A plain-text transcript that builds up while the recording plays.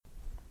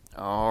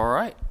All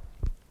right.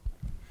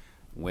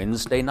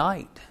 Wednesday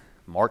night,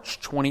 March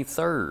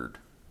 23rd.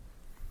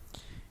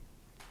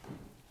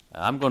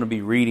 I'm going to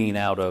be reading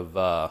out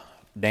of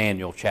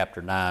Daniel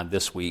chapter 9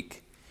 this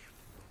week.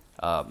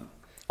 On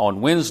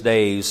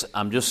Wednesdays,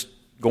 I'm just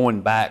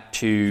going back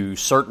to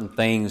certain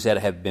things that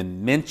have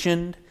been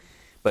mentioned,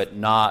 but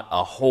not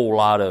a whole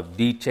lot of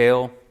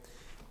detail.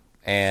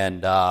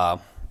 And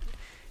on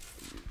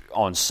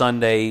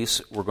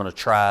Sundays, we're going to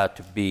try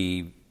to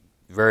be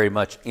very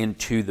much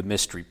into the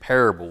mystery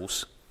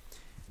parables.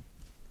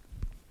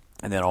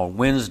 And then on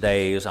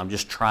Wednesdays, I'm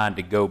just trying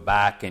to go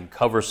back and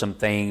cover some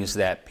things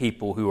that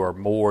people who are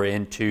more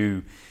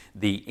into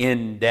the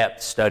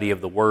in-depth study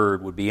of the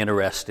Word would be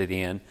interested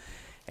in,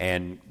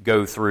 and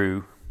go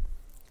through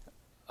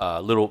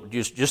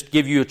just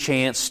give you a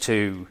chance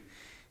to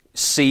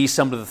see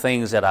some of the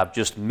things that I've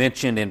just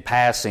mentioned in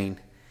passing,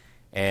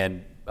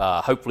 and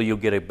hopefully you'll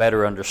get a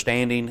better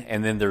understanding.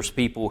 And then there's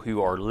people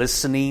who are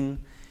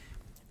listening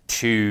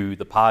to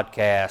the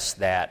podcast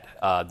that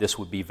this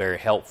would be very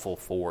helpful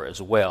for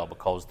as well,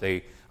 because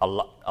a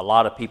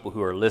lot of people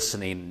who are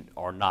listening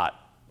are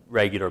not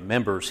regular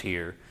members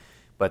here,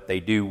 but they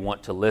do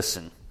want to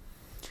listen.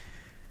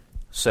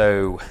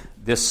 So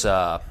this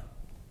Daniel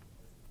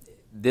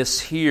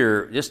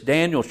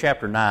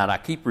chapter 9, I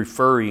keep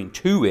referring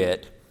to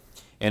it,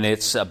 and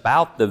it's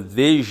about the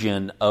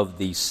vision of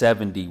the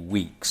 70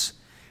 weeks.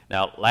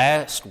 Now,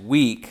 last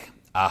week,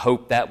 I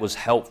hope that was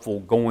helpful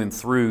going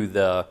through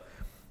the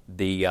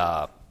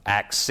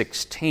Acts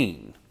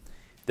 16,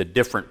 the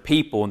different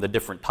people and the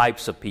different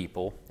types of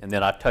people, and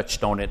then I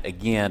touched on it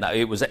again.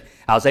 I was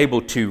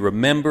able to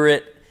remember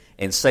it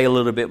and say a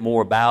little bit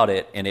more about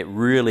it, and it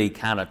really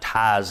kind of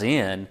ties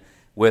in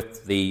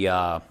with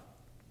the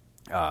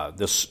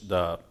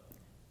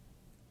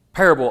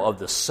parable of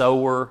the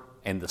sower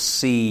and the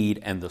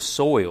seed and the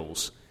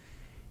soils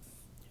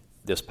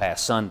this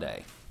past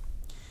Sunday.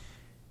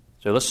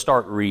 So let's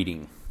start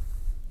reading.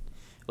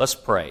 Let's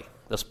pray.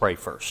 Let's pray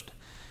first.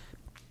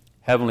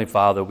 Heavenly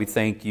Father, we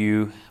thank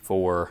you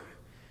for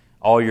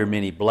all your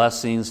many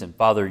blessings, and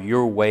Father,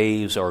 your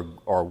ways are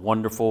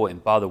wonderful,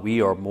 and Father,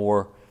 we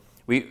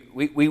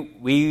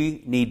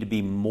need to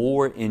be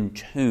more in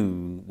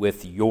tune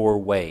with your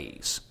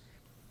ways.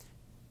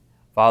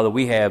 Father,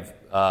 we have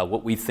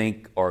what we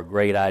think are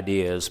great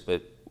ideas,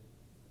 but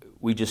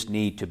we just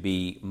need to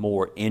be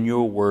more in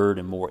your word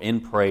and more in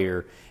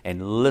prayer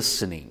and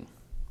listening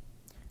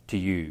to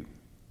you.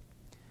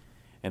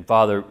 And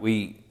Father,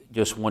 we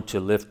just want to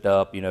lift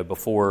up,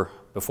 before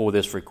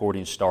this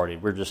recording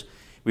started,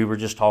 we were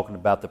just talking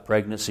about the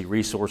Pregnancy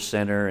Resource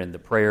Center and the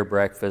prayer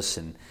breakfast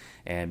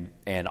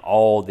and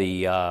all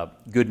the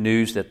good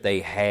news that they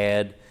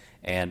had,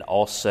 and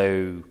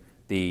also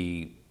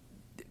the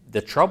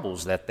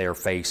troubles that they're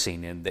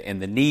facing and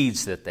the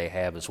needs that they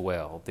have as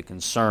well, the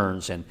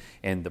concerns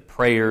and the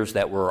prayers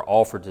that were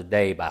offered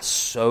today by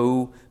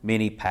so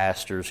many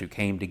pastors who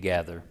came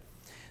together,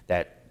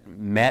 that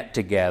met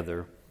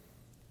together,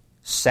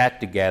 sat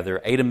together,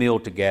 ate a meal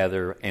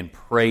together, and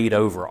prayed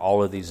over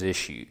all of these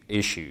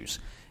issues.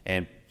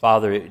 And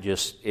Father,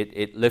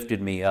 it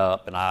lifted me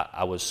up, and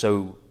I was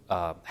so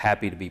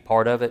happy to be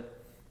part of it.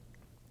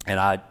 And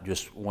I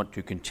just want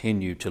to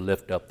continue to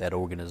lift up that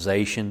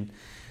organization,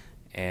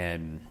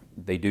 and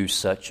they do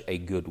such a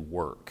good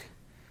work.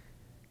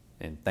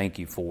 And thank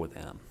you for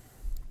them.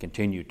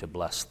 Continue to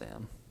bless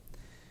them.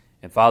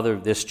 And Father,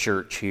 this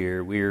church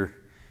here, we're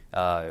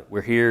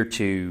here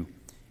to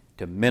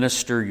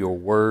minister your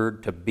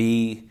word, to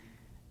be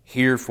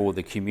here for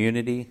the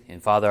community.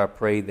 And Father, I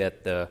pray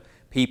that the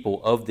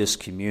people of this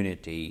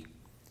community,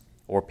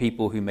 or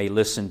people who may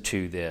listen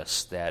to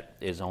this that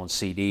is on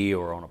CD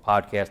or on a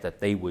podcast, that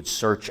they would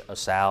search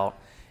us out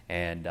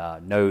and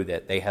know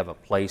that they have a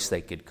place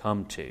they could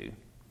come to.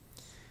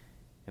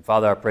 And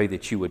Father, I pray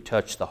that you would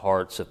touch the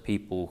hearts of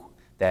people,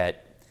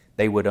 that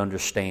they would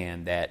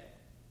understand that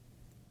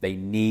they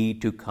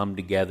need to come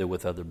together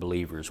with other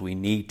believers. We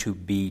need to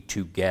be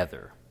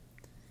together.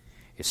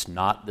 It's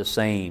not the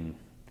same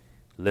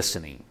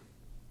listening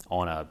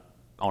on a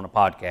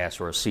podcast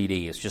or a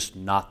CD. It's just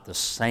not the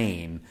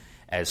same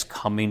as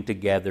coming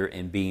together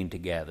and being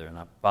together. And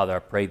Father, I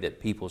pray that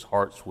people's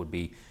hearts would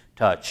be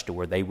touched, to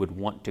where they would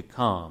want to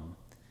come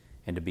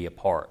and to be a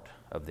part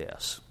of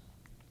this.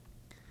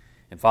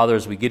 And Father,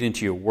 as we get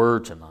into your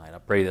word tonight, I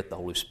pray that the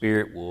Holy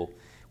Spirit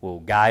will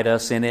guide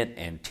us in it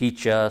and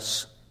teach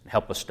us and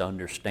help us to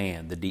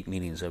understand the deep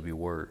meanings of your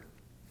word.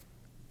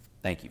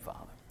 Thank you,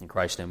 Father. In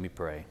Christ's name we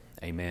pray.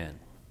 Amen.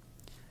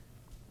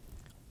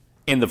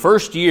 In the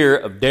first year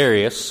of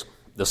Darius,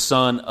 the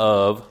son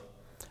of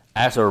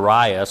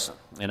Azarias,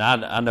 and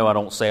I know I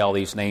don't say all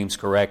these names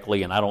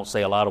correctly, and I don't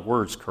say a lot of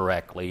words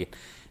correctly.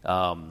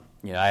 I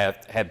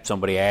have had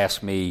somebody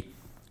ask me,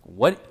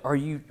 "What are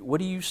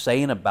you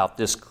saying about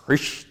this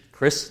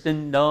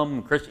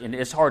Christendom?" And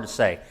it's hard to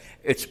say.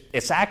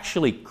 It's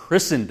actually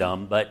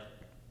Christendom, but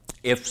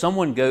if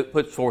someone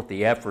puts forth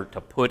the effort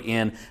to put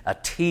in a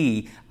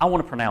T, I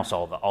want to pronounce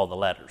all the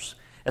letters.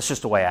 That's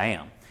just the way I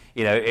am.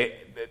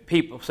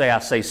 People say I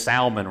say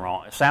salmon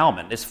wrong.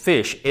 Salmon, it's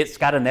fish. It's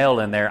got an L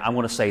in there. I'm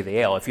going to say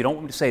the L. If you don't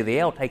want me to say the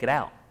L, take it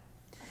out.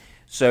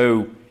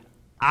 So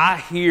I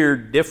hear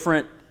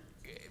different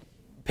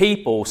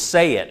people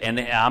say it, and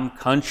I'm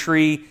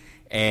country,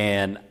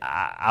 and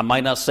I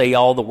might not say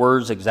all the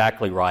words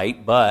exactly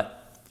right,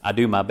 but I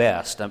do my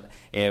best. I'm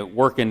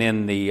working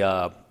in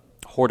the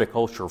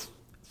horticulture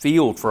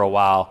field for a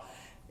while.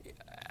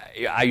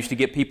 I used to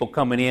get people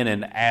coming in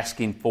and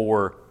asking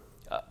for,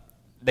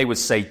 they would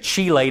say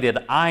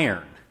chelated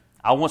iron.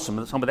 I want some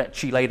of that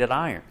chelated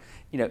iron.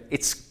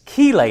 It's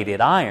chelated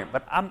iron,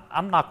 but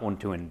I'm not going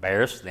to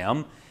embarrass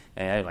them.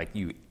 Like,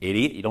 you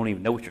idiot, you don't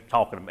even know what you're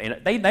talking about.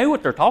 And they know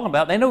what they're talking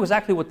about. They know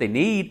exactly what they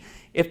need.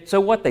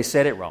 So what, they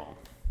said it wrong.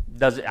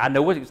 I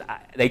know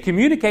they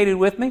communicated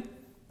with me.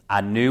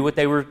 I knew what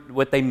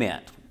they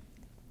meant,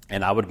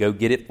 and I would go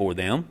get it for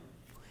them.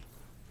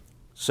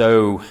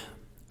 So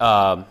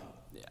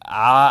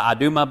I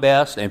do my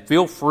best, and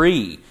feel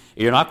free.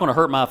 You're not going to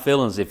hurt my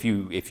feelings if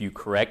you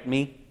correct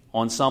me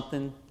on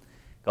something,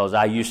 because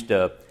I used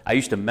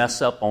to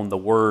mess up on the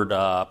word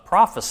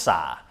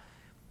prophesy.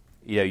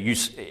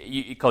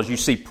 Because you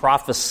see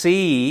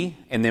prophecy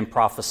and then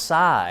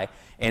prophesy,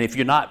 and if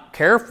you're not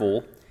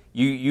careful,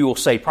 you will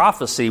say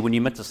prophecy when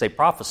you meant to say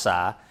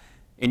prophesy,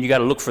 and you got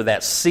to look for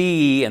that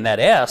C and that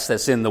S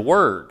that's in the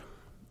word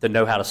to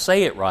know how to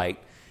say it right,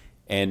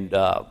 and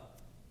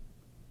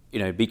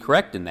be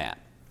correct in that.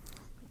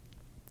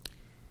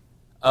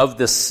 Of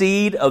the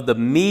seed of the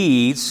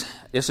Medes,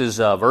 this is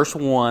verse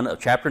 1 of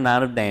chapter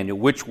 9 of Daniel,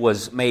 which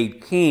was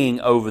made king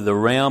over the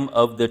realm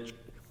of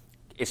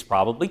it's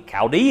probably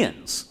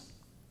Chaldeans,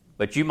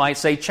 but you might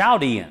say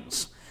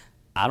Chaldeans.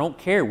 I don't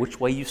care which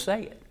way you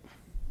say it.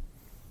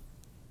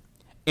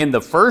 In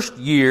the first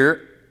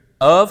year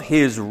of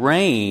his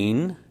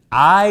reign,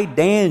 I,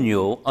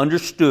 Daniel,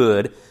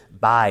 understood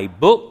by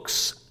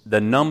books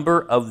the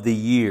number of the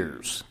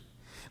years,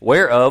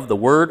 whereof the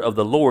word of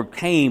the Lord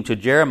came to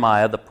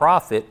Jeremiah the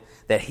prophet,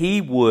 that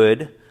he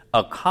would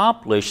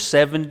accomplish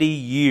 70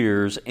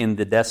 years in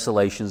the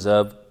desolations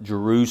of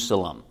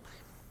Jerusalem.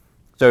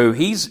 So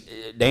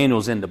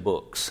Daniel's in the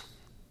books.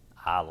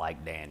 I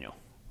like Daniel.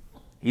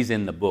 He's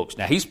in the books.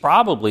 Now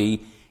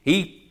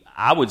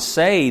I would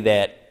say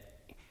that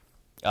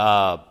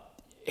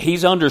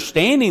he's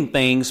understanding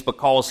things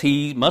because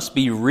he must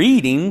be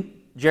reading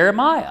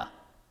Jeremiah.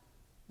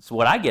 That's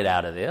what I get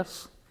out of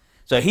this.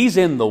 So he's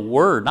in the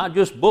Word, not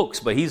just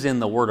books, but he's in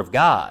the Word of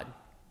God.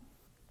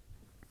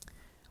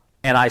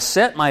 And I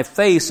set my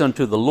face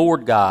unto the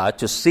Lord God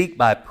to seek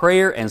by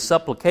prayer and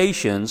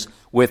supplications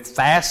with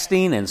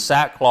fasting and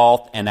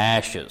sackcloth and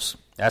ashes.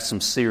 That's some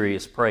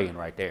serious praying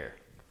right there.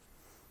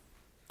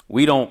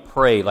 We don't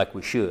pray like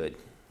we should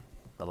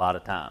a lot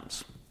of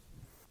times.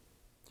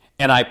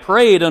 And I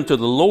prayed unto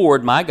the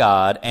Lord my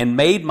God, and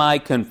made my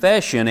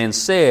confession, and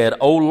said,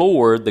 O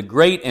Lord, the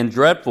great and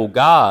dreadful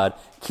God,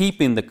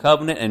 keeping the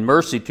covenant and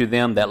mercy to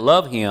them that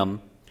love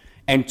him,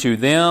 and to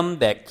them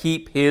that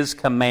keep his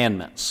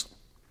commandments.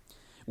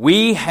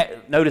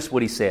 Notice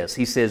what he says.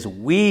 He says,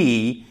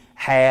 we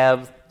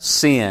have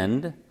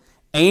sinned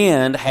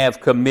and have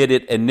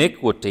committed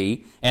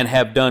iniquity and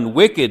have done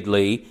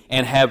wickedly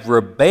and have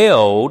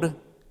rebelled,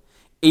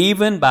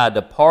 even by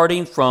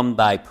departing from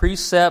thy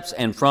precepts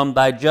and from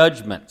thy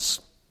judgments.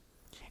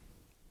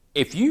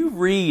 If you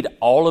read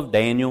all of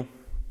Daniel,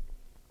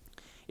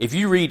 if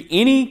you read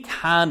any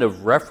kind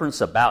of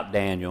reference about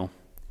Daniel,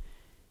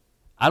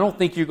 I don't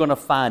think you're going to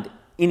find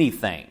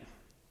anything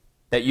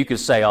that you could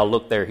say, oh,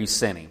 look there, he's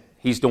sinning.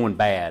 He's doing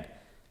bad.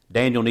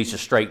 Daniel needs to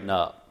straighten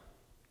up.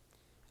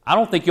 I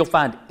don't think you'll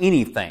find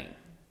anything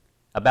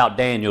about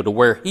Daniel to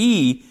where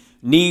he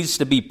needs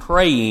to be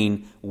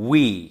praying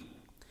we.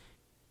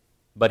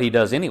 But he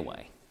does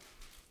anyway.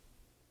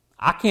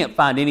 I can't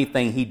find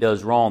anything he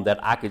does wrong that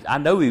I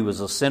know he was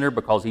a sinner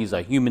because he's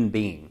a human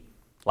being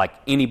like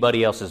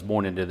anybody else is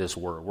born into this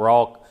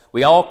world.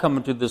 We all come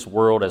into this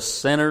world as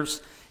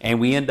sinners, and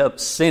we end up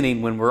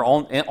sinning when we're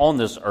on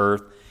this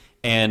earth,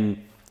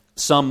 and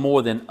some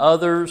more than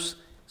others,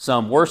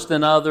 some worse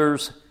than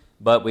others,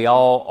 but we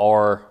all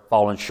are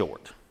falling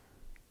short.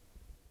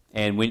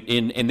 And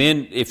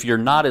then if you're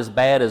not as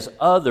bad as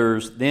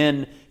others,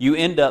 then you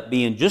end up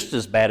being just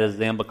as bad as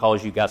them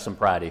because you've got some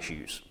pride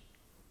issues.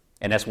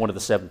 And that's one of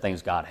the 7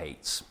 things God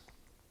hates.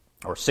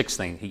 Or 6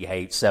 things he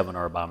hates, 7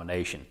 are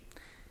abomination.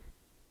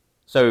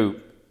 So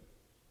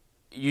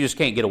you just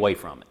can't get away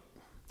from it.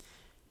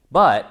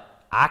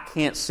 But I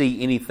can't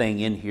see anything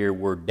in here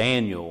where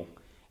Daniel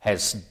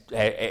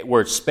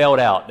where it's spelled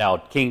out. Now,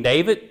 King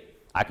David,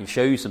 I can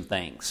show you some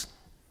things.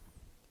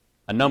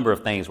 A number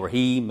of things where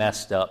he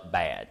messed up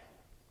bad.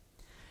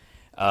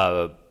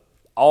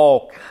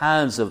 All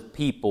kinds of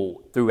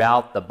people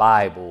throughout the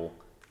Bible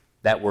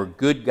that were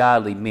good,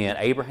 godly men.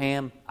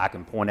 Abraham, I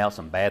can point out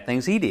some bad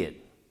things he did.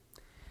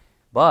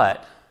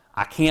 But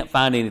I can't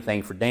find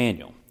anything for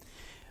Daniel.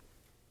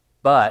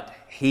 But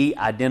he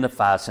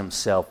identifies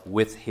himself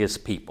with his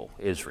people,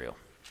 Israel.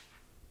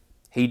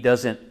 He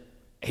doesn't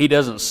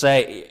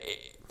say,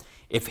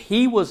 If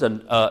he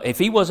wasn't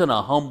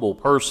a humble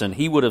person,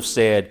 he would have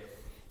said,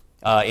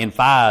 in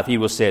 5, he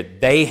would have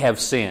said, they have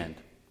sinned.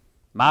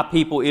 My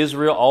people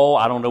Israel,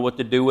 I don't know what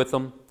to do with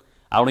them.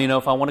 I don't even know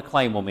if I want to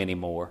claim them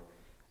anymore.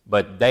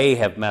 But they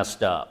have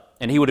messed up.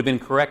 And he would have been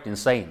correct in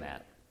saying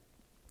that.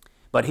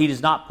 But he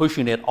is not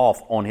pushing it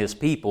off on his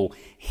people.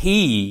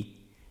 He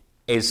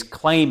is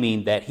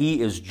claiming that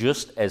he is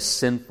just as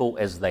sinful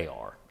as they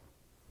are.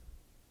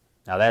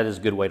 Now that is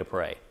a good way to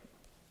pray,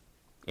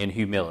 in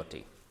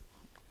humility.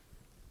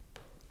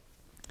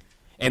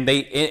 And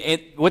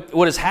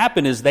what has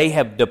happened is they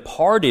have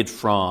departed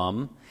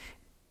from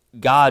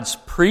God's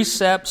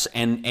precepts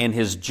and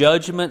His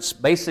judgments,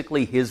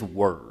 basically His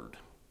word.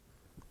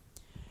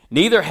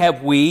 Neither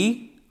have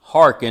we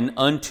hearkened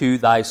unto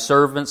thy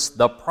servants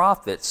the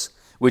prophets,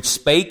 which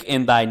spake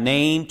in thy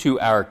name to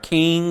our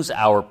kings,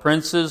 our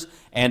princes,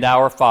 and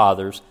our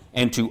fathers,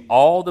 and to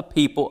all the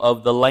people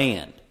of the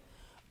land.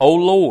 O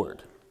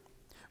Lord,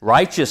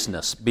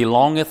 righteousness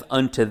belongeth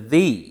unto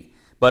thee,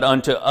 but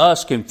unto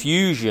us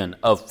confusion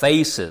of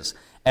faces,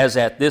 as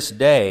at this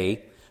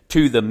day,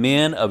 to the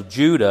men of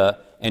Judah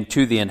and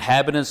to the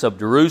inhabitants of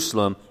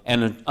Jerusalem,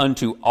 and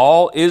unto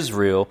all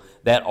Israel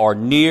that are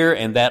near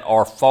and that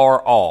are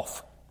far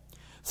off,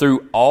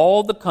 through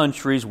all the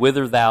countries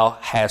whither thou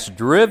hast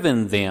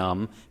driven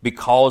them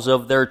because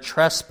of their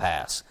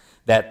trespass,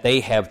 that they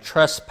have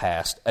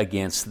trespassed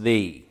against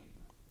thee.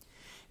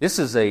 This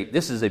is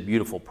a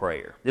beautiful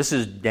prayer. This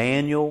is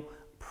Daniel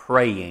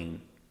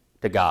praying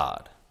to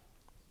God.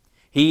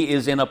 He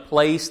is in a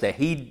place that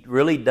he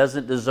really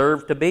doesn't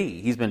deserve to be.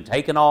 He's been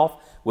taken off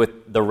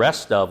with the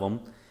rest of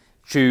them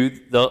to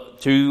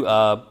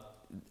the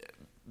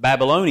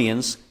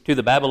Babylonians,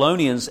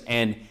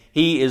 and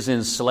he is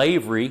in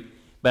slavery.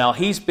 Now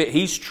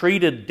he's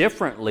treated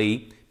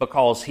differently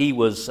because he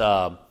was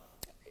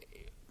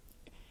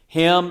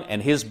him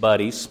and his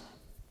buddies,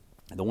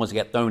 the ones that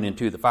got thrown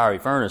into the fiery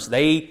furnace.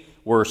 They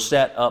were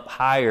set up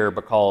higher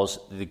because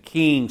the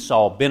king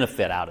saw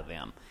benefit out of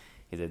them.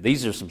 He said,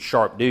 these are some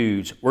sharp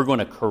dudes. We're going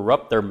to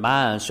corrupt their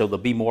minds so they'll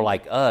be more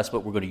like us,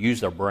 but we're going to use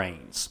their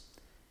brains.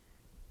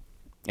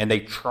 And they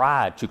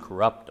tried to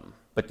corrupt them,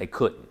 but they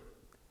couldn't.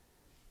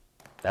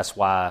 That's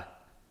why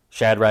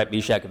Shadrach,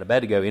 Meshach, and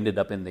Abednego ended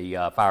up in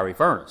the fiery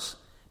furnace.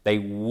 They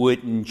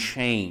wouldn't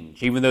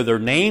change. Even though their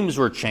names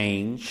were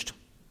changed,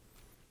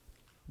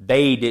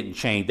 they didn't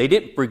change. They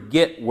didn't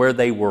forget where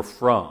they were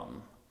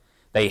from.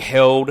 They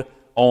held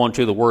on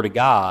to the Word of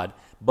God,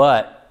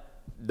 but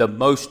the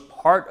most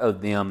part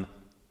of them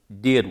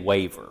did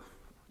waver.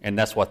 And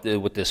that's what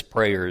this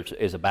prayer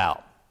is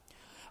about.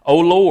 O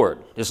Lord,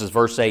 this is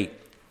verse 8,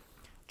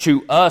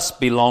 to us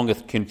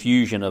belongeth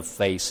confusion of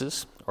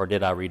faces. Or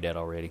did I read that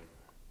already?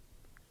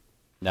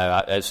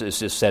 No, it's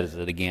just said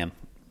it again.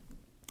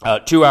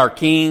 To our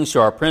kings, to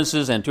our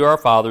princes, and to our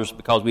fathers,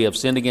 because we have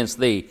sinned against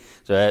thee.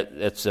 So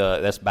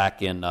that's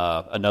back in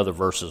another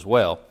verse as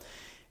well.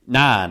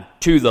 9,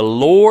 to the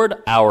Lord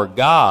our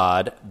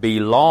God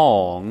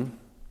belong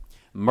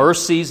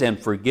mercies and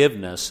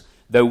forgiveness,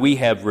 though we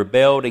have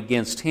rebelled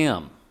against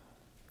him.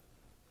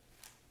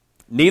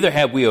 Neither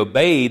have we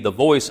obeyed the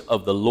voice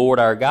of the Lord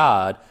our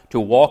God to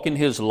walk in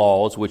his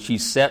laws, which he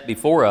set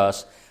before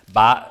us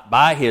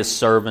by his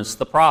servants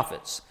the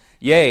prophets.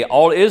 Yea,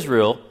 all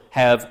Israel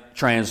have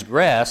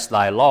transgressed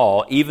thy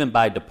law, even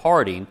by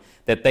departing,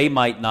 that they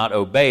might not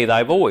obey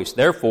thy voice.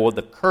 Therefore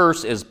the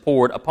curse is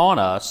poured upon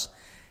us,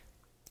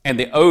 and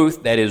the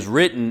oath that is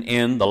written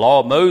in the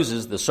law of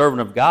Moses, the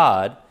servant of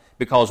God,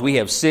 because we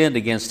have sinned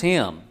against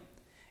him.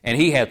 And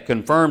he hath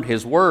confirmed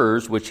his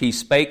words, which he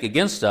spake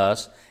against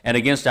us, and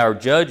against our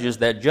judges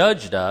that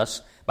judged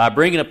us, by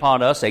bringing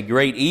upon us a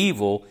great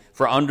evil,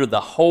 for under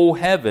the whole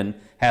heaven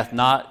hath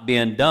not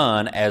been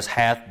done as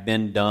hath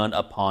been done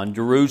upon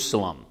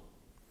Jerusalem.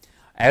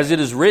 As it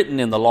is written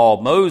in the law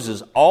of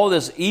Moses, all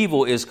this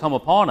evil is come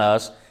upon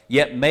us,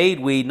 yet made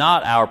we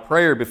not our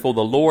prayer before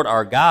the Lord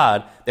our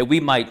God, that we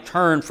might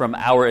turn from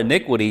our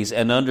iniquities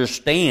and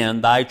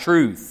understand thy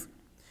truth.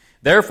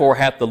 Therefore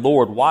hath the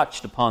Lord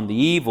watched upon the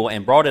evil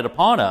and brought it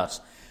upon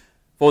us.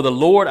 For the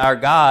Lord our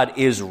God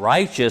is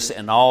righteous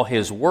in all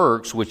his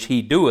works which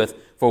he doeth,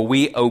 for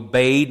we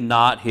obeyed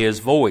not his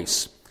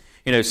voice.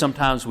 You know,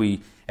 sometimes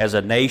we, as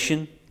a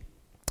nation,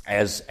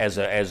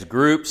 as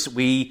groups,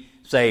 we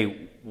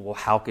say, well,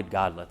 how could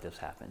God let this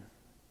happen?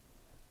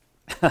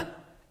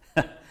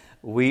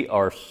 We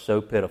are so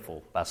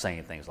pitiful by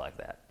saying things like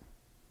that.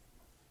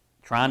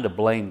 Trying to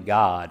blame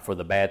God for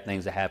the bad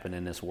things that happen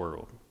in this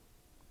world.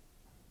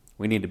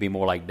 We need to be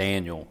more like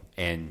Daniel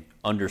and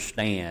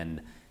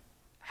understand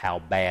how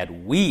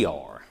bad we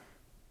are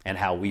and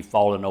how we've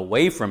fallen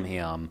away from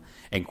him,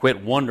 and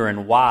quit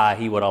wondering why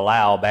he would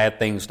allow bad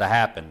things to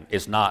happen.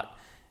 It's not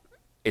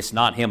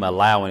him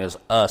allowing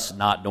us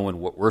not doing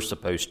what we're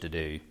supposed to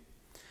do.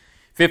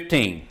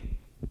 15,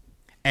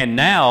 and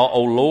now,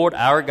 O Lord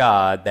our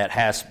God, that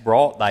hast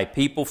brought thy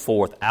people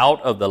forth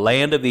out of the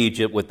land of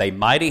Egypt with a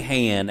mighty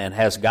hand, and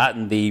hast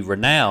gotten thee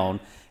renown,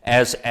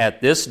 as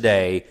at this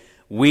day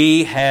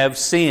we have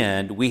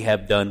sinned, we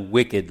have done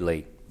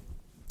wickedly.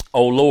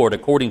 O Lord,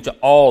 according to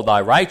all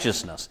thy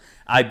righteousness.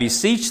 I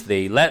beseech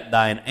thee, let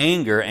thine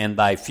anger and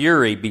thy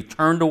fury be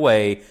turned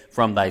away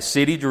from thy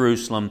city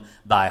Jerusalem,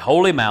 thy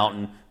holy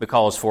mountain,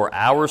 because for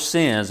our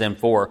sins and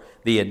for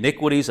the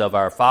iniquities of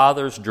our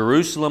fathers,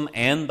 Jerusalem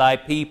and thy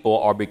people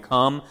are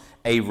become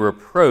a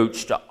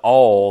reproach to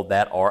all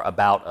that are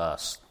about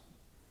us.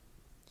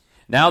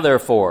 Now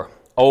therefore,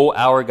 O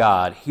our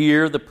God,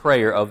 hear the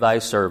prayer of thy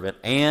servant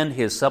and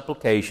his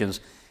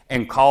supplications,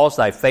 and cause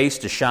thy face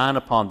to shine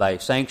upon thy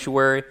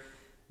sanctuary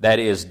that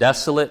is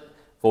desolate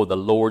for the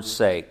Lord's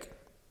sake.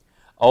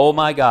 O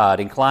my God,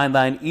 incline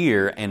thine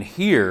ear and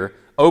hear,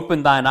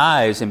 open thine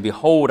eyes and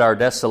behold our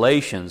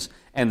desolations,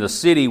 and the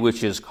city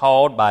which is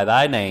called by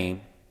thy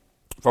name.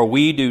 For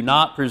we do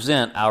not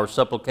present our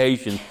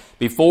supplication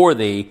before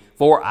thee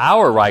for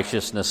our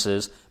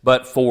righteousnesses,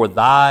 but for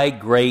thy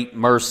great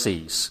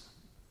mercies.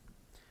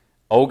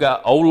 O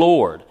God, O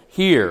Lord,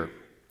 hear.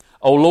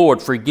 O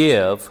Lord,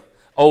 forgive.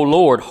 O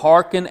Lord,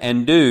 hearken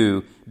and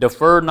do,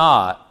 defer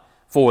not,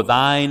 for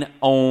thine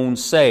own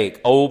sake.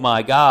 O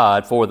my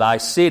God, for thy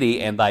city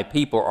and thy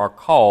people are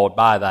called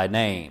by thy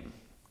name.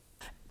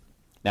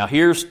 Now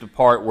here's the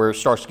part where it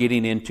starts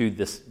getting into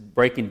this,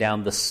 breaking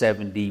down the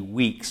 70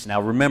 weeks.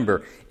 Now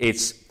remember,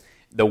 it's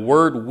the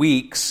word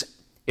weeks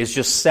is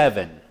just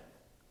 7.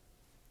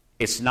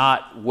 It's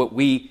not what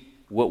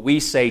we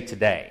say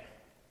today.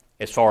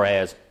 As far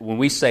as when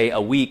we say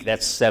a week,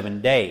 that's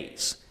 7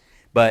 days.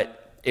 But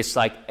it's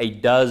like a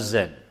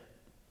dozen.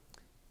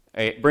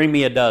 Bring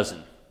me a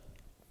dozen.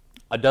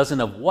 A dozen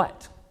of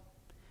what?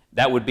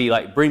 That would be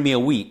like, bring me a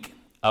week.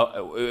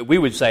 We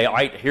would say, all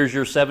right, here's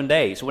your 7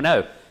 days. Well,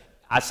 no,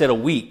 I said a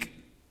week,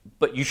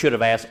 but you should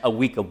have asked a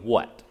week of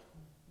what?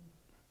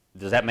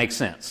 Does that make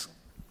sense?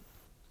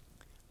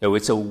 No,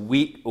 it's a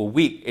week.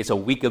 It's a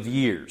week of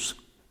years.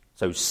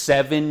 So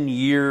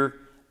 7-year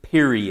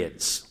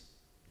periods.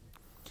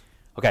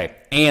 Okay,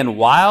 and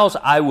whilst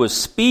I was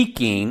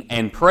speaking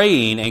and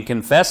praying and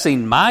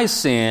confessing my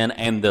sin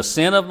and the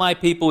sin of my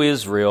people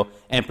Israel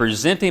and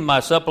presenting my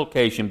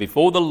supplication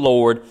before the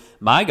Lord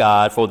my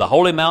God for the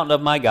holy mountain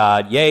of my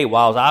God, yea,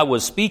 whilst I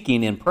was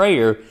speaking in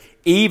prayer,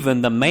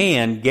 even the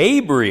man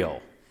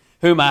Gabriel,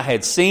 whom I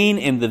had seen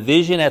in the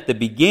vision at the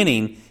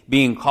beginning,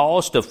 being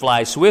caused to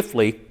fly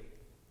swiftly.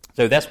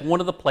 So that's one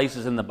of the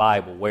places in the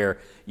Bible where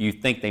you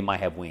think they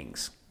might have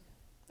wings.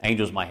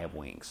 Angels might have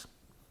wings.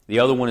 The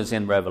other one is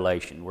in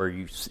Revelation, where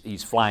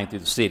he's flying through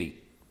the city.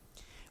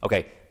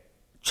 Okay,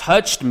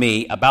 touched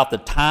me about the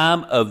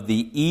time of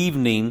the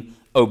evening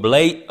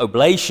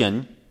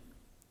oblation,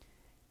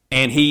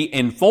 and he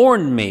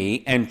informed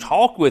me and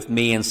talked with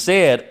me and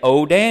said,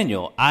 O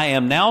Daniel, I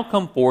am now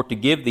come forth to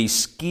give thee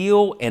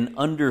skill and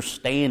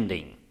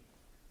understanding.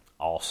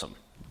 Awesome.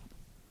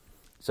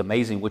 It's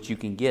amazing what you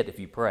can get if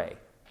you pray.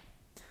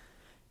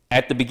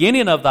 At the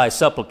beginning of thy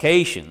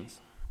supplications,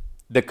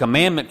 the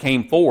commandment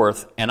came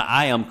forth, and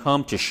I am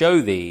come to show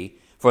thee,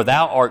 for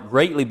thou art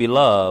greatly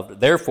beloved.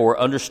 Therefore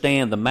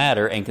understand the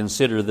matter and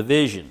consider the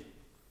vision.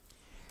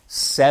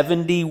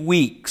 70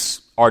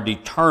 weeks are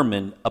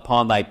determined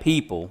upon thy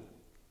people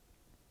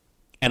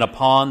and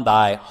upon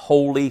thy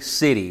holy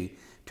city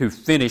to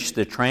finish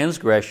the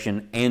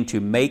transgression and to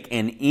make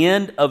an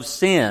end of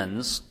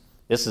sins.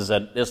 This is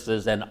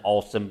an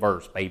awesome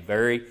verse. Pay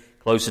very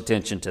close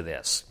attention to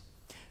this.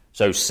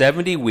 So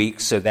 70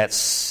 weeks, so that's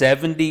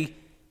 70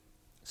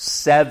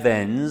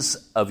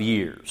 sevens of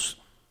years.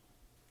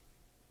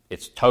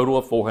 It's a total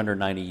of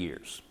 490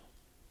 years.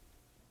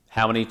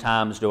 How many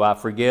times do I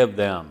forgive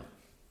them?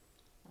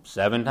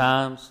 7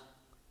 times?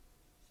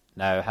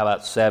 No, how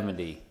about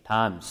 70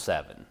 times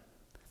 7?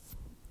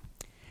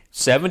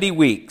 70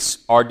 weeks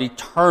are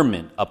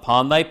determined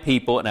upon thy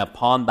people and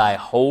upon thy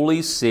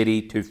holy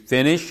city to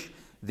finish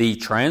the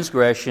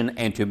transgression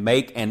and to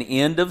make an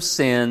end of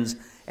sins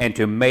and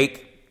to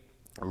make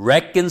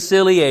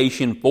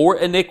reconciliation for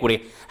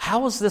iniquity.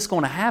 How is this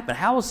going to happen?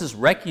 How is this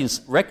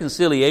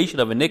reconciliation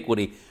of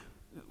iniquity?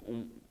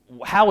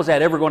 How is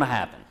that ever going to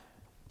happen?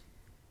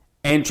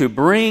 And to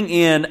bring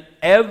in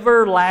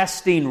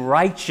everlasting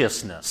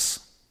righteousness.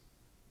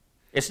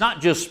 It's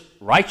not just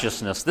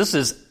righteousness. This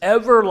is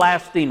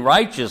everlasting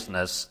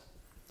righteousness.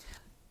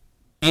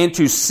 And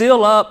to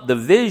seal up the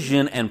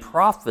vision and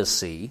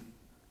prophecy.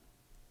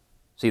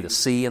 See the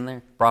C in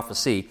there?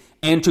 Prophecy.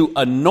 And to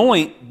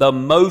anoint the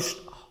most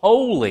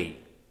holy.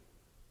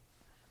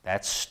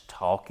 That's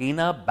talking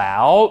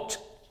about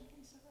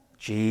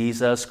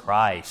Jesus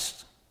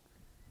Christ.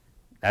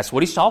 That's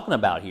what he's talking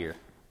about here.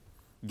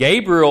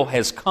 Gabriel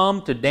has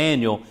come to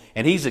Daniel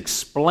and he's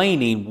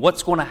explaining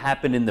what's going to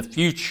happen in the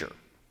future.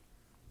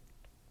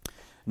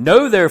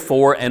 Know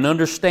therefore and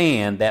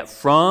understand that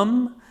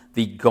from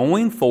the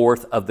going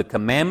forth of the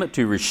commandment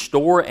to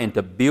restore and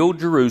to build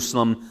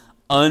Jerusalem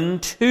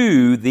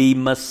unto the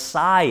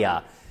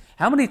Messiah.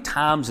 How many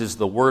times is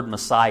the word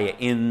Messiah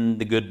in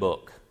the good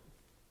book?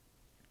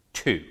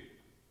 2.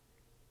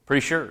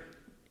 Pretty sure.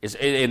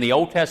 In the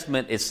Old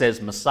Testament, it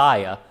says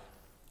Messiah.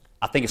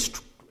 I think it's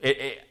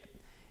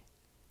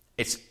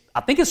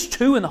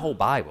 2 in the whole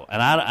Bible,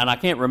 and I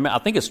can't remember. I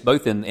think it's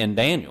both in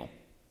Daniel.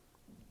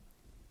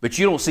 But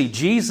you don't see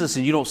Jesus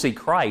and you don't see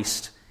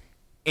Christ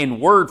in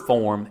word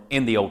form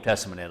in the Old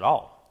Testament at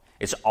all.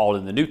 It's all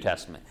in the New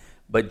Testament.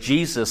 But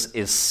Jesus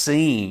is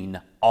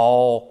seen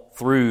all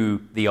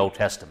through the Old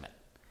Testament,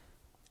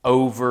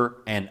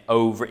 over and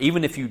over.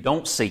 Even if you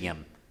don't see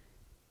him,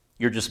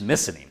 you're just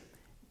missing him.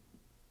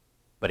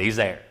 But he's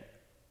there.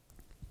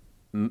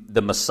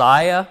 The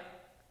Messiah,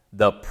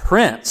 the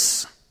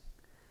Prince.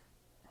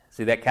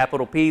 See that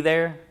capital P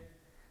there?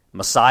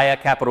 Messiah,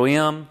 capital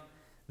M.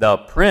 The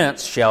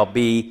Prince shall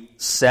be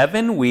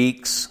 7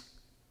 weeks,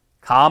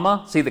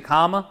 comma, see the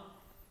comma?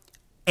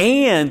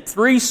 And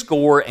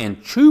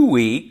 62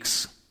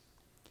 weeks.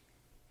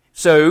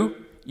 So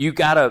you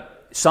gotta,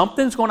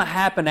 something's going to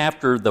happen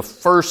after the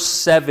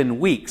first 7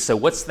 weeks. So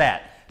what's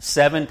that?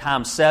 7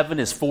 times 7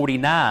 is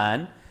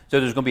 49. So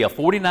there's going to be a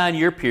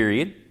 49-year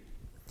period.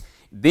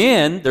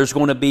 Then there's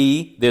going to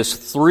be this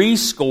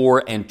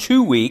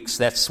 62 weeks.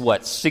 That's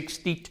what,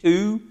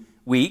 62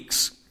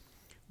 weeks,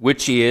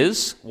 which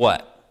is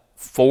what?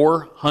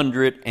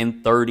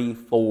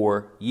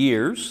 434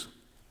 years.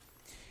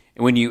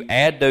 And when you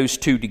add those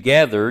two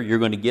together, you're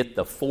going to get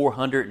the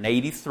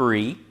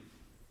 483.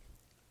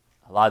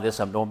 A lot of this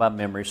I'm doing by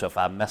memory, so if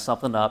I mess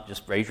something up,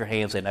 just raise your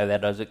hands and know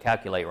that doesn't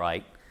calculate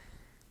right.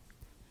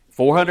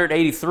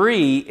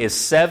 483 is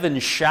 7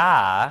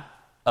 shy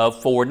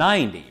of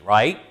 490,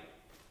 right?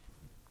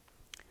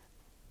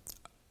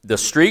 The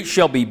street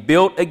shall be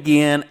built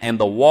again, and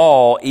the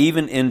wall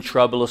even in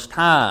troublous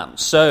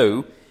times.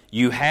 So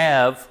you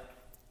have,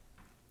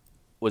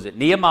 was it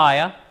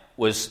Nehemiah?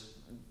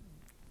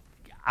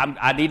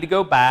 I need to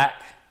go back.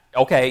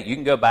 Okay, you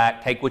can go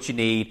back, take what you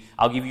need.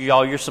 I'll give you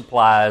all your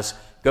supplies.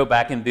 Go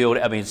back and build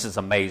it. I mean, it's just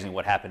amazing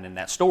what happened in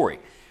that story.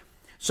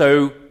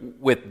 So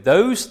with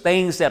those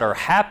things that are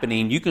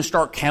happening, you can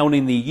start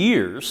counting the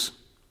years.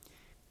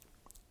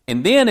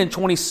 And then in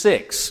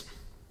 26,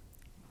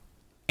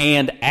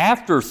 and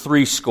after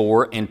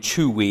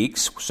 62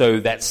 weeks, so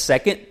that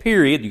second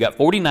period, you got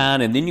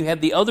 49, and then you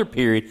have the other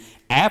period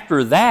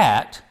after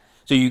that.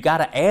 So you got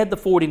to add the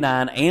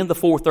 49 and the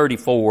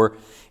 434,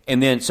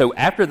 and then so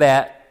after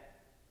that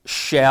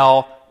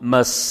shall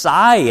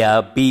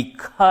Messiah be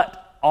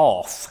cut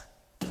off.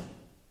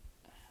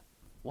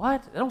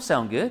 What? That don't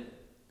sound good.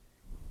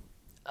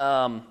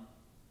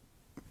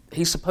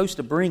 He's supposed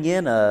to bring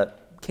in a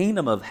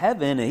kingdom of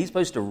heaven, and he's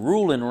supposed to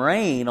rule and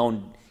reign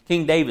on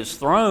King David's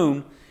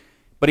throne,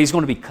 but he's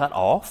going to be cut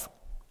off.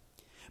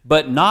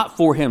 But not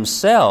for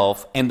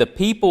himself, and the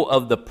people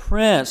of the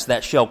prince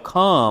that shall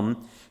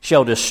come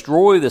shall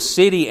destroy the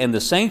city and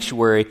the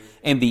sanctuary,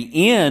 and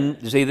the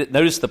end, see,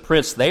 notice the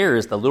prince there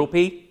is the little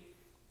p.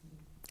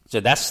 So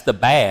that's the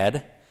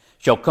bad,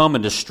 shall come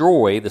and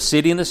destroy the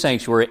city and the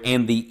sanctuary,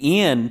 and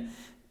the end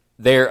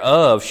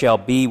thereof shall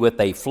be with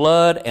a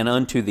flood, and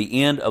unto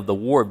the end of the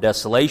war of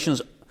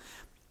desolations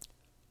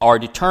are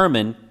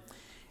determined.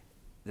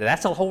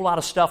 That's a whole lot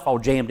of stuff all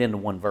jammed into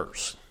one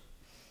verse.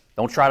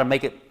 Don't try to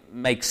make it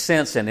make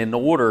sense and in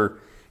order,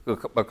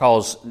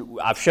 because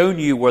I've shown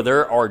you where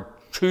there are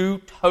two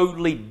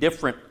totally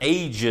different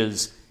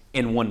ages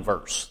in one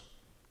verse.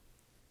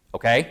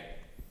 Okay?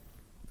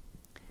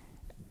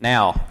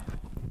 Now,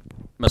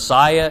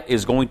 Messiah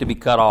is going to be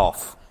cut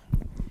off.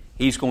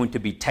 He's going to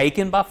be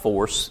taken by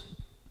force.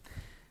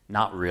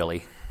 Not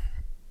really.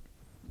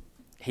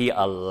 He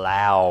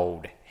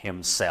allowed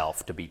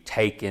himself to be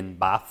taken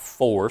by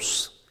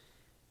force.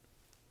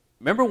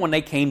 Remember when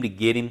they came to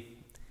get him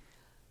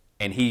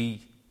and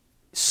he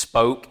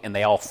spoke and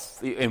they all,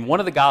 in one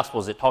of the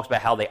Gospels it talks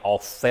about how they all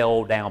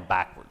fell down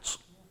backwards.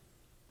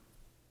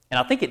 And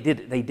I think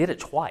they did it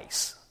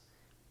twice.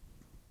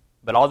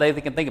 But all they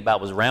can think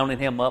about was rounding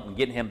him up and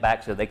getting him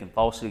back so they can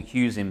falsely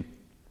accuse him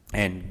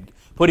and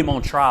put him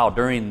on trial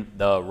during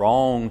the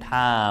wrong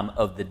time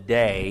of the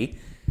day,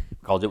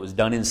 because it was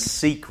done in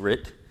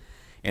secret,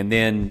 and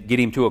then get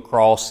him to a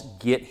cross,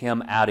 get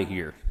him out of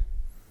here.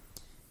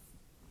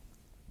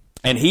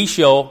 And he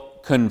shall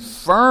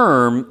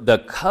confirm the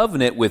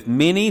covenant with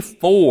many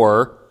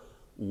for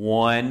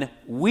 1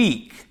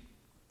 week.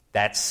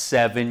 That's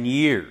 7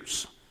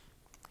 years.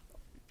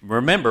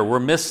 Remember, we're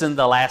missing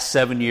the last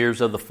 7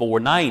 years of the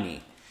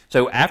 490.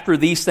 So after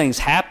these things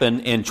happen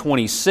in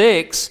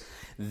 26,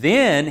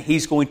 then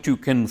he's going to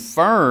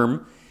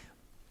confirm.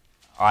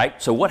 All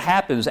right, so what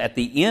happens at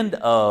the end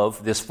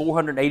of this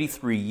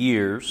 483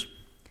 years?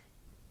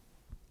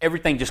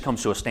 Everything just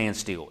comes to a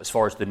standstill as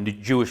far as the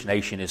Jewish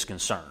nation is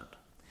concerned.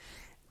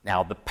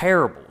 Now, the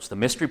parables, the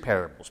mystery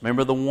parables.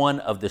 Remember the one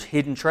of the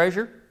hidden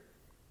treasure?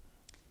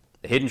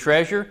 The hidden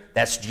treasure,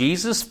 that's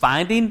Jesus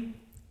finding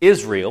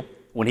Israel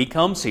when he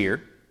comes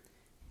here.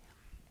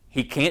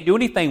 He can't do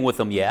anything with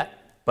them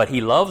yet, but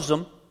he loves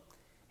them.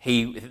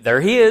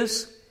 They're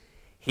his.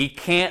 He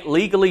can't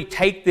legally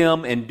take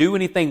them and do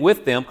anything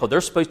with them because they're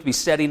supposed to be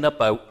setting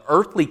up an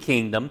earthly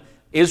kingdom.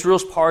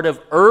 Israel's part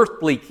of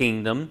earthly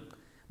kingdom,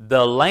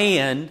 the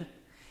land.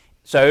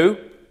 So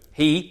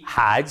he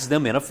hides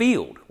them in a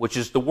field, which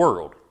is the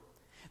world.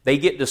 They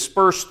get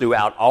dispersed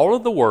throughout all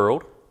of the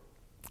world,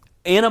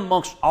 in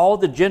amongst all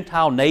the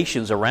Gentile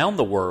nations around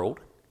the world.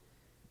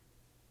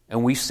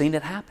 And we've seen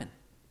it happen.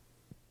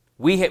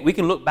 We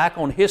can look back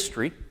on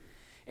history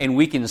and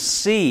we can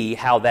see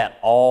how that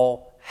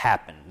all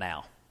happened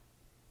now.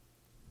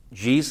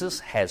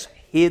 Jesus has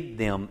hid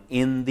them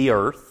in the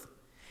earth,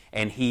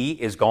 and He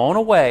is gone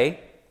away,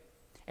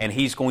 and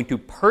He's going to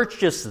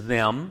purchase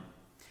them.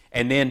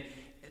 And then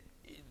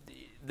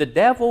the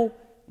devil,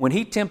 when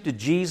he tempted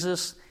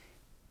Jesus,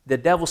 the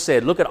devil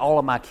said, look at all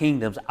of my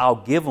kingdoms, I'll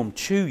give them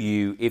to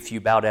you if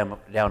you bow down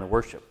and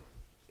worship.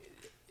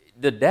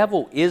 The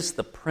devil is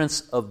the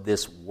prince of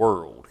this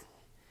world.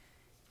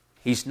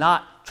 He's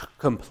not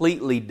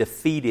completely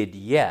defeated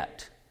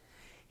yet.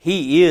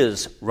 He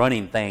is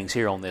running things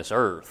here on this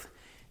earth.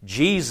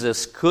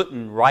 Jesus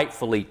couldn't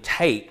rightfully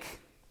take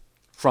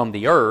from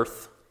the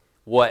earth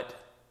what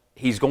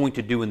He's going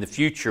to do in the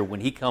future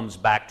when He comes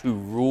back to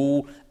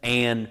rule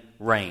and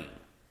reign.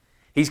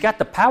 He's got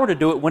the power to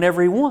do it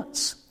whenever He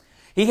wants.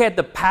 He had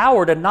the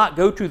power to not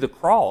go to the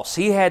cross.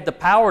 He had the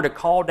power to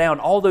call down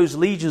all those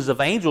legions of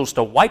angels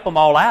to wipe them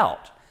all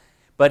out.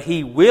 But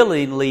He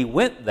willingly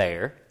went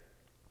there,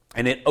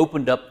 and it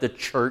opened up the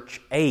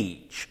church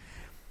age.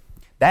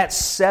 That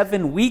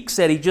 7 weeks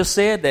that He just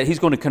said that He's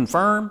going to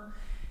confirm,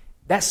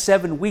 that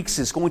 7 weeks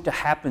is going to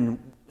happen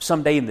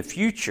someday in the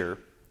future,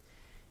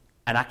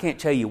 and I can't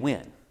tell you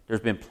when.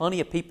 There's been plenty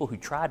of people who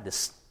tried to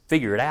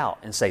figure it out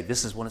and say,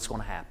 this is when it's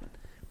going to happen.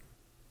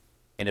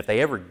 And if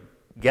they ever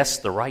guess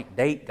the right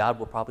date, God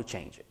will probably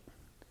change it.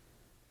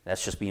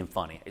 That's just being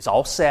funny. It's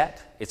all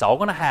set. It's all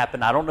going to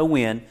happen. I don't know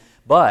when,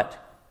 but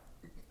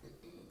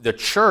the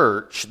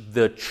church,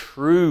 the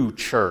true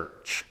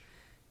church,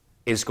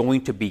 is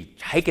going to be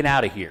taken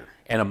out of here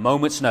in a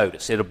moment's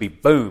notice. It'll be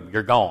boom,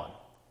 you're gone.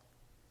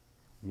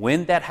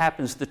 When that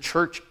happens, the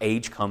church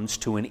age comes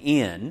to an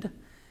end.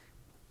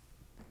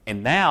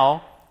 And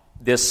now,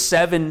 this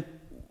 1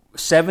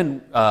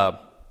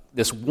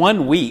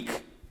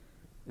 week,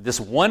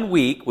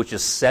 which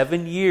is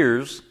 7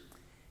 years,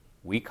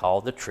 we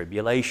call the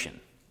tribulation.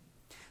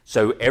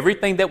 So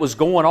everything that was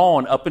going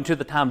on up until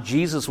the time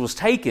Jesus was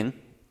taken,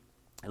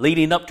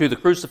 leading up to the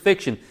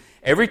crucifixion,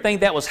 everything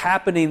that was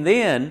happening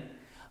then,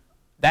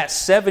 that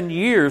 7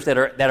 years that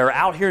are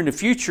out here in the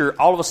future,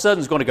 all of a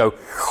sudden is going to go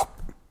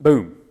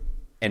boom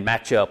and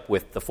match up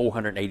with the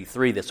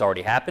 483 that's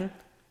already happened.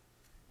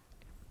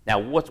 Now,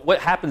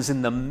 what happens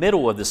in the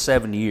middle of the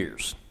 7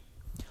 years?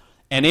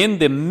 And in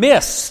the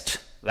midst,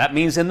 that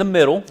means in the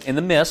middle, in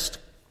the midst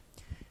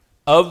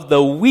of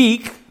the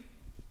week,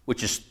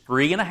 which is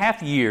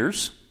 3.5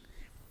 years,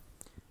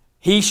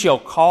 He shall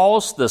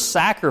cause the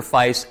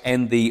sacrifice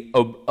and the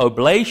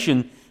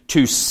oblation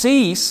to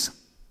cease,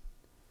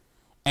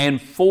 and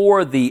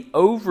for the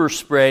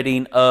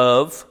overspreading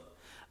of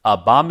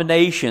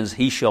abominations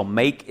He shall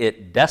make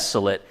it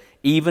desolate,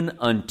 even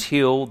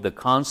until the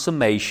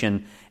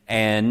consummation,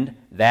 and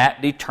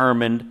that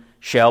determined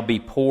shall be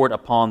poured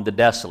upon the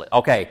desolate.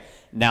 Okay,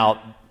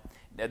 now,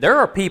 there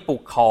are people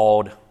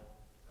called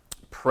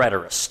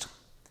preterists.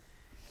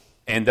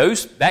 And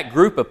that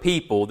group of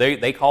people,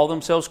 they call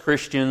themselves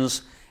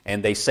Christians,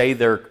 and they say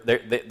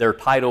their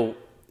title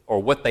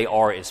or what they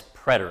are is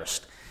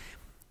preterist.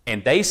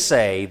 And they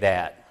say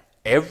that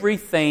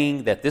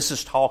everything that this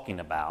is talking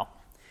about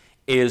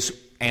is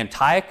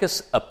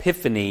Antiochus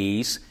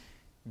Epiphanes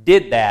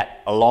did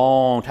that a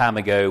long time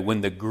ago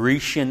when the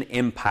Grecian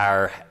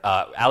Empire,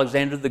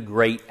 Alexander the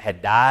Great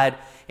had died,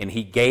 and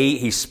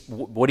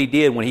what he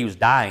did when he was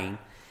dying,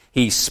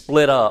 he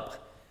split up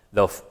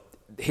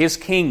his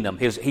kingdom.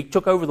 He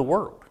took over the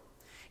world,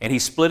 and he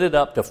split it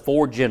up to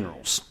 4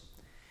 generals.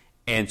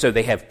 And so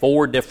they have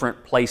 4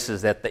 different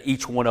places that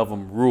each one of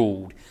them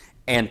ruled.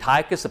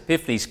 Antiochus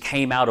Epiphanes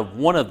came out of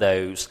one of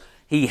those.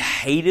 He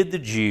hated the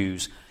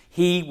Jews.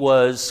 He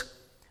was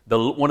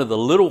one of the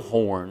little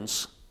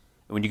horns.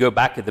 When you go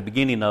back at the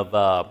beginning of,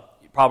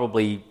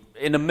 probably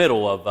in the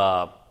middle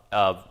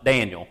of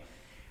Daniel,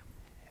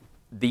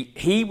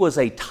 he was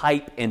a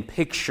type and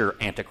picture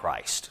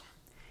Antichrist.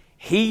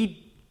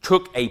 He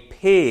took a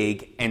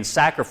pig and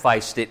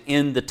sacrificed it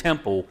in the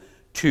temple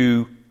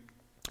to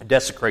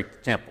desecrate the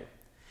temple.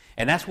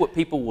 And that's what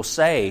people will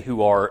say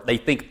they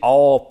think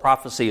all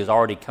prophecy has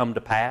already come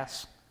to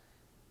pass.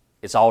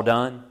 It's all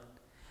done.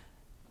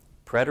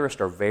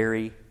 Preterists are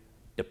very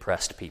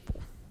depressed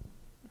people.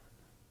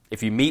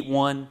 If you meet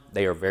one,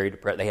 they are very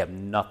depressed. They have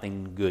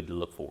nothing good to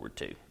look forward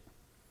to.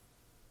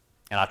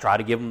 And I try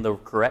to give them the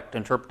correct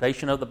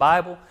interpretation of the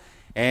Bible,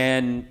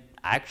 and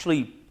I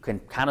actually can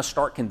kind of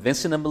start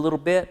convincing them a little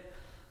bit,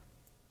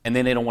 and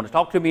then they don't want to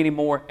talk to me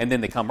anymore, and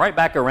then they come right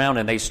back around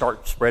and they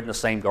start spreading the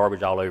same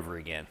garbage all over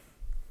again.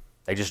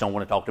 They just don't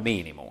want to talk to me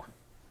anymore.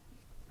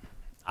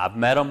 I've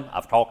met them.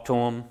 I've talked to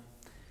them.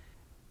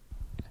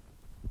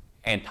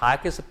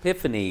 Antiochus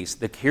Epiphanes,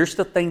 here's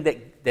the thing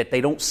that they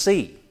don't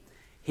see.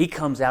 He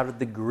comes out of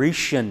the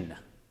Grecian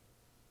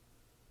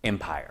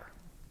Empire.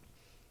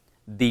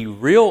 The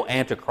real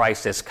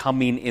Antichrist that's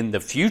coming in the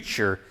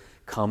future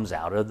comes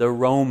out of the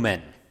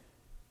Roman.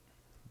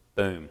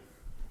 Boom.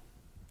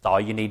 That's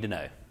all you need to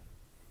know.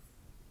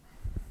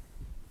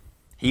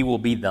 He will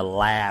be the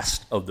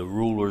last of the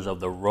rulers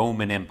of the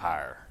Roman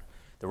Empire.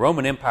 The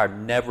Roman Empire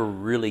never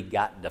really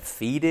got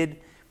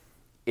defeated.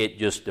 It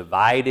just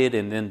divided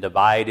and then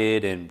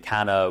divided, and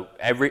kind of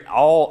I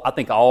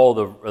think all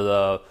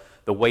the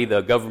way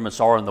the governments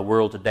are in the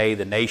world today,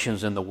 the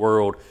nations in the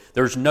world,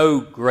 there's no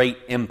great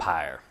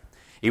empire.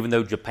 Even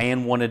though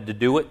Japan wanted to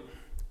do it,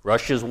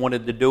 Russia's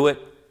wanted to do it,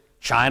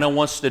 China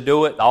wants to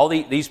do it, all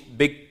these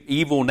big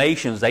evil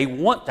nations, they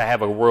want to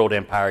have a world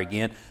empire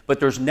again, but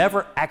there's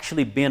never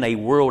actually been a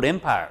world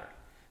empire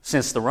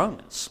since the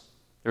Romans.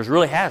 There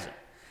really hasn't.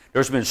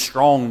 There's been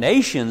strong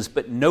nations,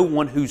 but no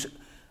one who's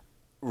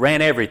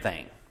ran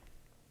everything.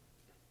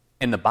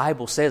 And the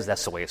Bible says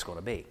that's the way it's going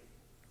to be.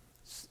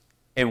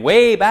 And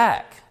way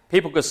back,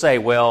 people could say,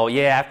 well,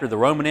 yeah, after the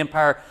Roman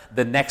Empire,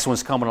 the next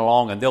one's coming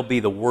along and they'll be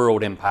the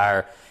world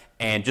empire,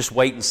 and just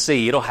wait and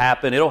see. It'll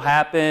happen.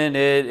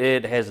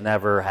 It has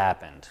never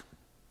happened.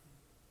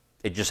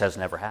 It just has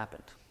never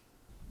happened.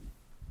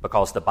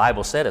 Because the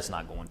Bible said it's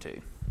not going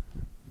to.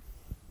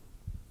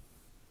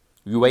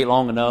 You wait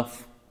long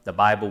enough, the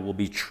Bible will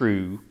be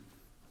true,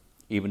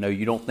 even though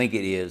you don't think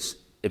it is.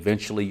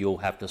 Eventually you'll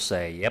have to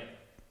say, yep,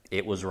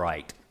 it was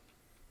right.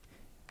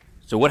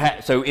 So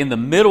so in the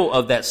middle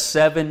of that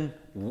 7,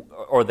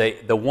 or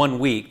the 1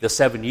 week, the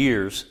 7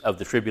 years of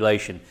the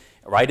tribulation,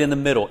 right in the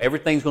middle,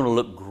 everything's going to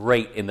look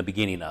great in the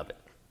beginning of it.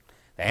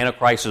 The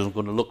Antichrist is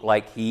going to look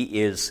like he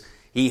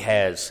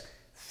has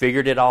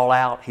figured it all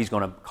out. He's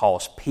going to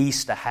cause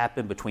peace to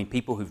happen between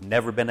people who've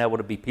never been able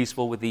to be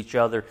peaceful with each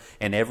other,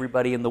 and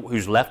everybody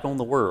who's left on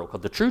the world.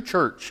 Because the true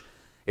church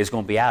is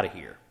going to be out of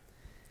here.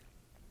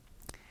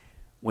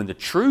 When the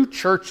true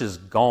church is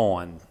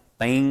gone,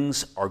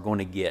 things are going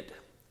to get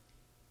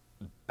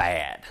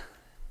bad.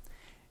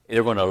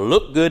 They're going to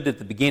look good at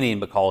the beginning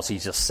because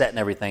he's just setting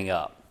everything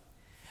up.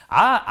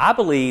 I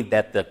believe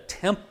that the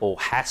temple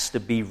has to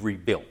be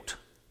rebuilt.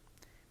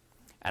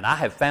 And I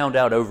have found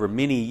out over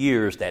many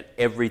years that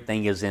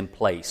everything is in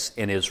place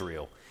in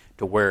Israel,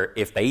 to where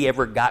if they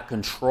ever got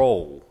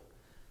control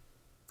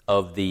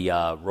of the,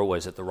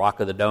 the Rock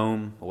of the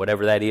Dome, or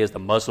whatever that is, the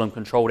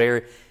Muslim-controlled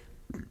area,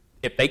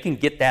 if they can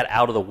get that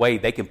out of the way,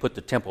 they can put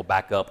the temple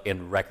back up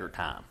in record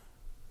time.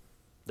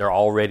 They're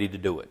all ready to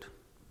do it.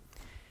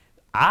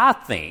 I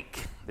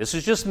think, this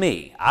is just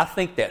me, I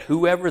think that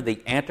whoever the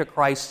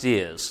Antichrist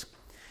is,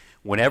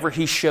 whenever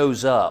he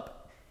shows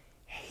up,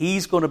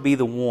 he's going to be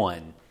the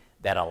one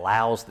that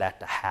allows that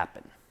to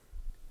happen.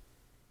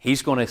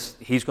 He's going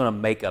to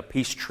make a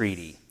peace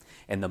treaty,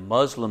 and the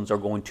Muslims are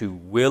going to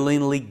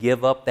willingly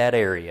give up that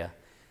area.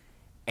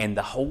 And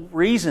the whole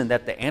reason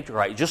that the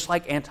Antichrist, just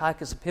like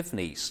Antiochus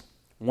Epiphanes,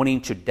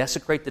 wanting to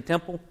desecrate the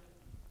temple,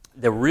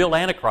 the real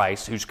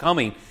Antichrist who's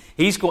coming,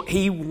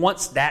 he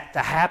wants that to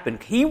happen.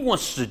 He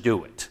wants to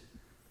do it.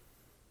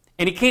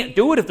 And he can't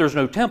do it if there's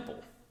no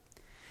temple.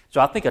 So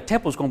I think a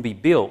temple is going to be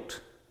built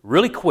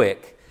really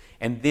quick,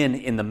 and then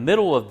in the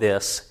middle of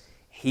this,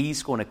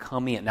 he's going to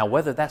come in. Now,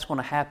 whether that's going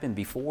to happen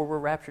before we're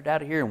raptured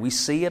out of here and we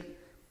see it,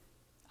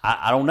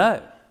 I don't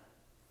know.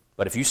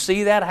 But if you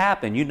see that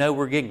happen, you know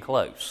we're getting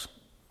close.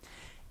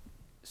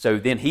 So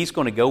then he's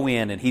going to go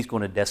in and he's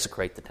going to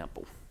desecrate the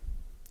temple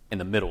in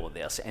the middle of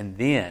this. And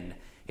then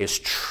his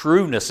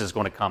trueness is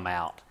going to come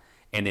out,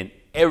 and then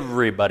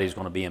everybody's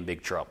going to be in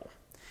big trouble.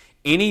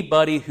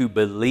 Anybody who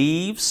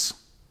believes,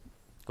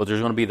 because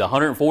there's going to be the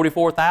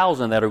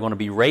 144,000 that are going to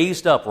be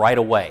raised up right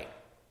away.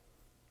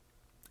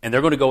 And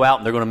they're going to go out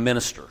and they're going to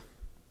minister.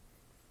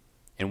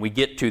 And we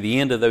get to the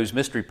end of those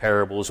mystery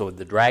parables with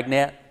the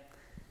dragnet,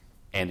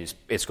 and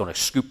it's going to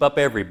scoop up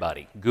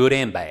everybody, good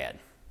and bad.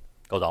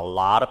 Because a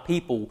lot of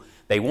people,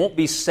 they won't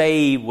be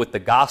saved with the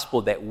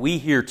gospel that we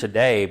hear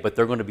today, but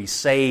they're going to be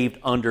saved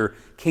under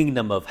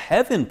kingdom of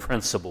heaven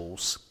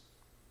principles.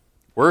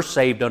 We're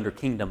saved under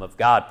kingdom of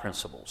God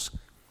principles.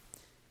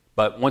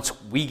 But once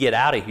we get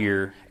out of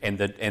here and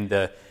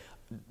the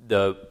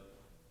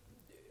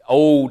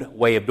old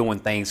way of doing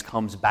things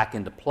comes back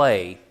into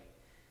play,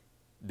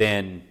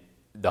 then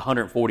the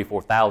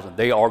 144,000,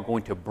 they are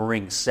going to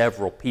bring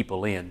several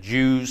people in,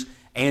 Jews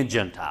and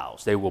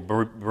Gentiles. They will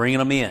bring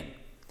them in.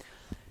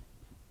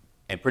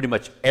 And pretty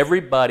much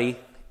everybody,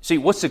 see,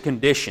 what's the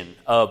condition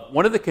of,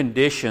 one of the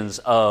conditions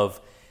of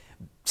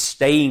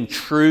staying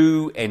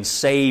true and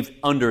saved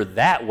under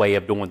that way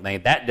of doing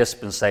things, that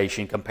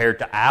dispensation compared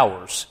to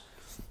ours,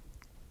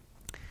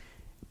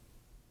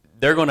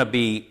 they're going to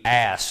be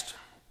asked,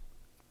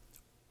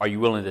 are you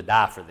willing to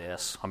die for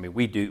this? I mean,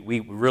 we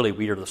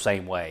are the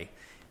same way.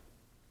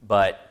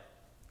 But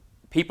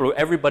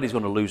everybody's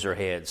going to lose their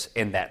heads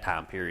in that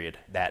time period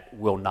that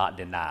will not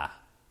deny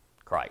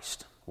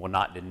Christ, will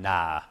not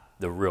deny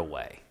the real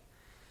way.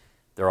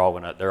 They're all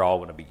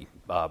going to be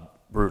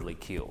brutally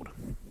killed.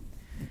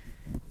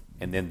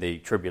 And then the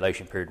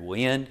tribulation period will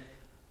end.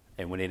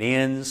 And when it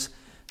ends,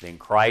 then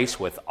Christ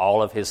with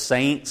all of his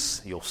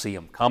saints, you'll see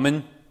him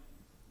coming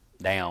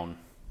down,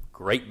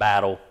 great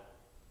battle,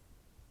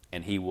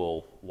 and he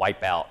will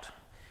wipe out.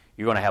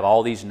 You're going to have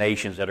all these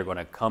nations that are going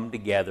to come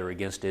together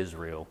against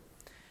Israel,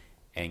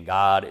 and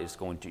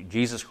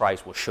Jesus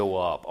Christ will show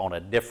up on a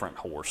different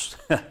horse.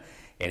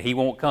 And he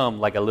won't come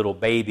like a little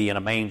baby in a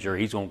manger.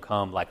 He's going to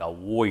come like a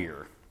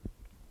warrior.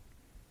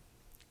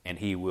 And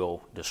he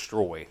will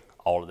destroy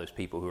all of those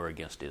people who are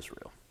against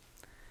Israel.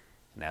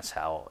 And that's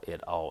how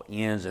it all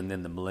ends. And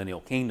then the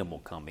millennial kingdom will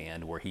come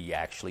in where he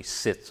actually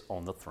sits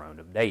on the throne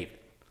of David.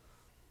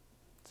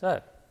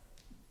 So,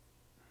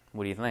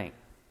 what do you think?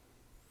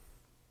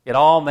 It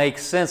all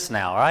makes sense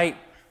now, right?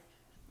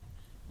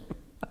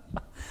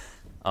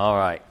 All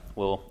right.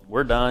 Well,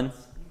 we're done.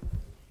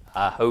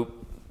 I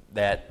hope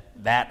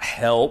that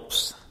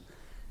helps.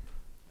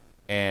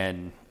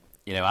 And,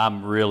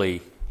 I'm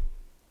really,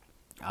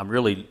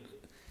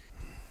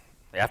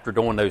 after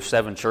doing those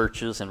 7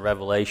 churches in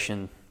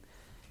Revelation,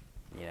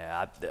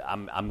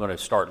 I'm going to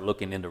start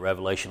looking into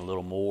Revelation a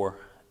little more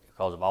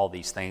because of all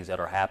these things that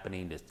are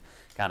happening. That's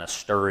kind of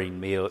stirring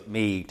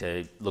me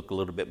to look a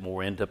little bit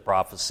more into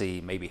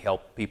prophecy, maybe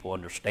help people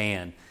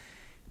understand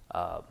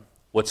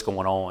what's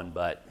going on.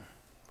 But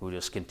we'll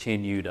just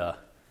continue to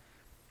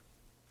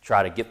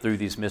try to get through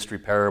these mystery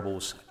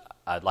parables.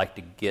 I'd like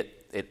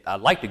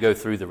to go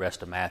through the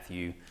rest of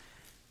Matthew,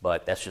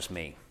 but that's just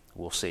me.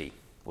 We'll see.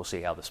 We'll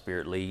see how the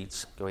Spirit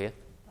leads. Go ahead.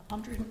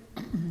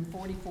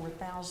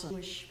 144,000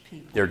 Jewish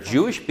people. They're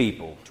Jewish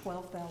people.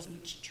 12,000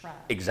 each tribe.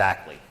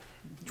 Exactly.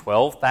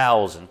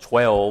 12,000,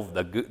 12,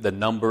 the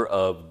number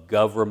of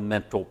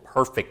governmental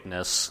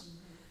perfectness,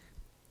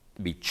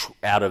 be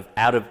out of,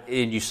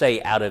 and you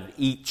say out of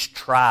each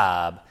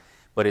tribe,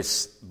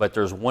 but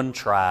there's one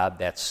tribe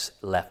that's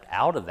left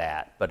out of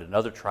that, but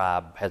another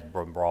tribe has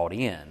been brought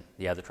in.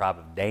 The other tribe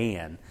of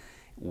Dan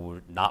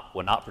will not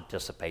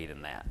participate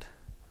in that.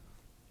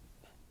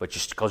 But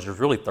just because there's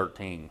really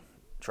 13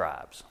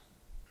 tribes.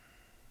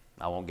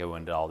 I won't go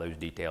into all those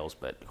details,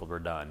 but because we're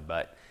done.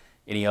 But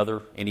any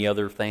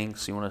other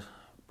things you want to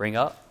bring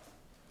up?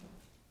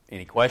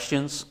 Any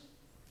questions?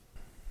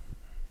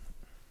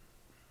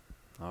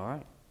 All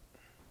right.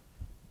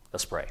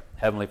 Let's pray.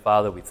 Heavenly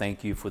Father, we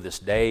thank you for this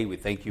day. We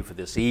thank you for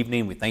this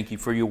evening. We thank you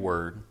for your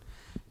word.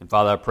 And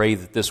Father, I pray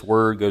that this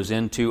word goes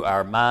into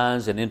our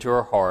minds and into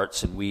our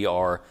hearts, and we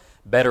are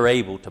better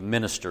able to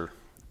minister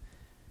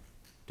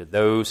to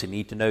those who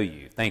need to know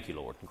you. Thank you,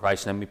 Lord. In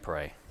Christ's name we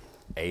pray.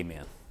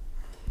 Amen.